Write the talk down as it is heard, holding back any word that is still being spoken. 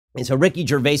And so Ricky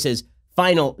Gervais's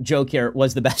final joke here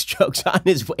was the best jokes on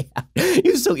his way out. He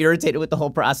was so irritated with the whole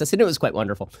process, and it was quite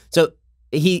wonderful. So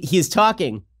he is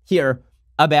talking here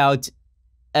about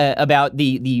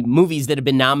the movies that have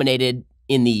been nominated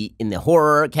in the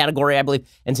horror category, I believe.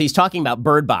 And so he's talking about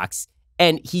Bird Box,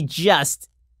 and he just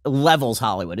levels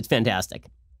Hollywood. It's fantastic.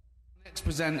 Next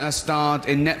presenter starred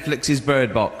in Netflix's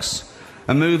Bird Box,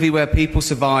 a movie where people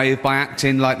survive by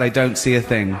acting like they don't see a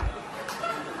thing.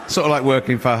 Sort of like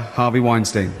working for Harvey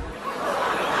Weinstein.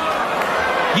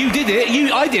 You did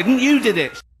it. I didn't. You did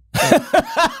it.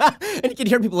 And you can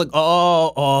hear people like,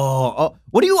 oh.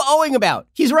 What are you owing about?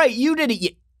 He's right. You did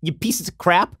it, you pieces of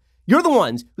crap. You're the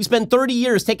ones who spent 30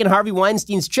 years taking Harvey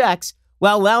Weinstein's checks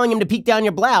while allowing him to peek down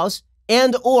your blouse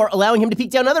and or allowing him to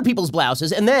peek down other people's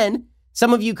blouses. And then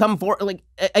some of you come forward. Like,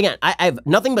 again, I have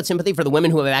nothing but sympathy for the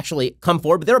women who have actually come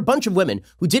forward. But there are a bunch of women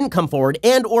who didn't come forward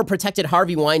and or protected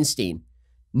Harvey Weinstein,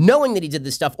 knowing that he did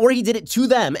this stuff, or he did it to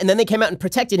them, and then they came out and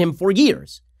protected him for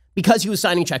years because he was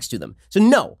signing checks to them. So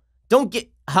no,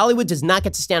 Hollywood does not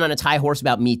get to stand on its high horse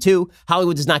about Me Too.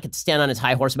 Hollywood does not get to stand on its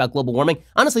high horse about global warming.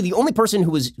 Honestly, the only person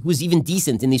who was even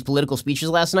decent in these political speeches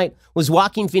last night was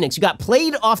Joaquin Phoenix, who got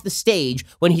played off the stage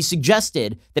when he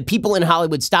suggested that people in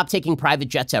Hollywood stop taking private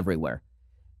jets everywhere.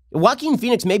 Joaquin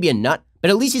Phoenix may be a nut, but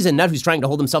at least he's a nut who's trying to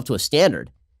hold himself to a standard.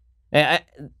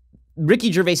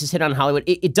 Ricky Gervais' hit on Hollywood,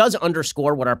 it does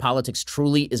underscore what our politics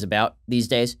truly is about these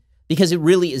days, because it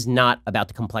really is not about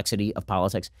the complexity of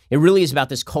politics. It really is about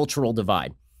this cultural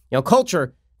divide. You know,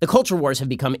 the culture wars have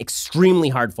become extremely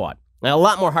hard fought. Now, a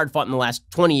lot more hard fought in the last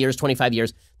 20 years, 25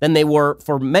 years than they were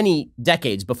for many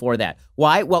decades before that.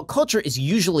 Why? Well, culture is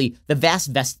usually the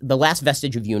last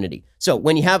vestige of unity. So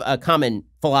when you have a common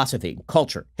philosophy,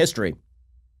 culture, history,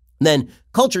 then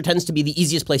culture tends to be the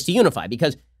easiest place to unify,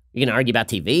 because you're going to argue about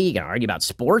TV, you're going to argue about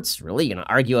sports, really, you're going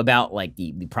to argue about like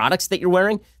the products that you're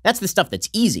wearing. That's the stuff that's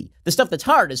easy. The stuff that's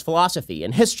hard is philosophy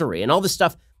and history and all the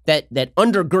stuff that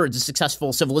undergirds a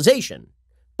successful civilization.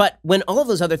 But when all of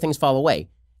those other things fall away,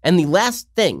 and the last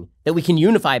thing that we can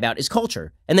unify about is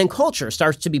culture, and then culture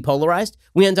starts to be polarized,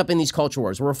 we end up in these culture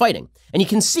wars where we're fighting. And you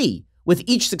can see with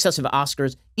each successive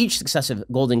Oscars, each successive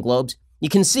Golden Globes, you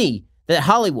can see that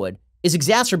Hollywood is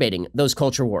exacerbating those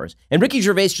culture wars. And Ricky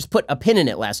Gervais just put a pin in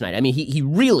it last night. I mean, he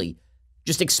really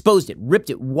just exposed it,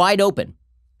 ripped it wide open.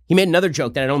 He made another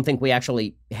joke that I don't think we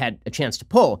actually had a chance to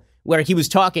pull, where he was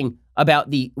talking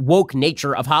about the woke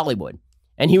nature of Hollywood.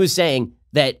 And he was saying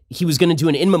that he was going to do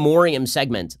an in memoriam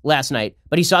segment last night,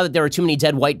 but he saw that there were too many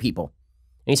dead white people.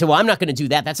 And he said, well, I'm not going to do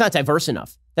that. That's not diverse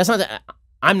enough.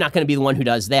 I'm not going to be the one who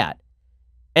does that.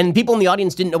 And people in the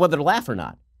audience didn't know whether to laugh or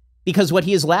not, because what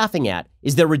he is laughing at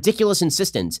is their ridiculous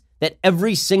insistence that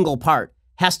every single part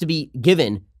has to be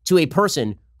given to a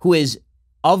person who is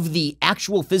of the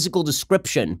actual physical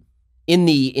description in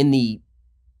the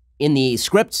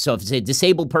script. So if it's a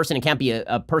disabled person, it can't be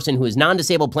a person who is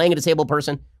non-disabled playing a disabled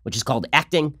person, which is called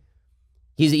acting.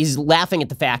 He's laughing at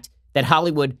the fact that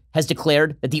Hollywood has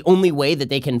declared that the only way that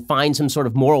they can find some sort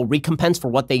of moral recompense for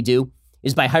what they do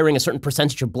is by hiring a certain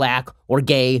percentage of black or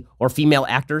gay or female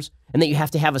actors, and that you have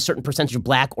to have a certain percentage of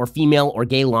black or female or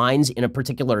gay lines in a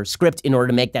particular script in order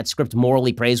to make that script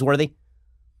morally praiseworthy.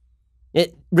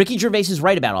 Ricky Gervais is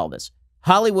right about all this.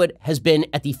 Hollywood has been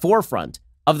at the forefront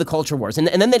of the culture wars, and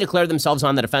then they declare themselves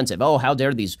on the defensive. Oh, how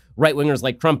dare these right-wingers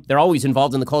like Trump? They're always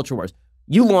involved in the culture wars.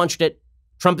 You launched it.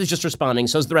 Trump is just responding.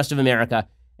 So is the rest of America.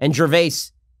 And Gervais,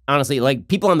 honestly, like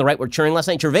people on the right were cheering last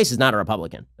night. Gervais is not a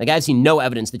Republican. Like I've seen no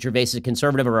evidence that Gervais is a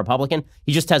conservative or Republican.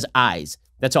 He just has eyes.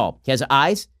 That's all. He has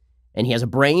eyes and he has a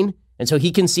brain. And so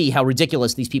he can see how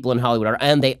ridiculous these people in Hollywood are.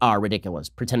 And they are ridiculous,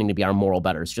 pretending to be our moral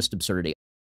betters. Just absurdity.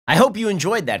 I hope you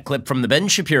enjoyed that clip from The Ben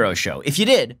Shapiro Show. If you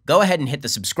did, go ahead and hit the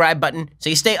subscribe button so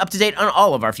you stay up to date on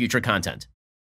all of our future content.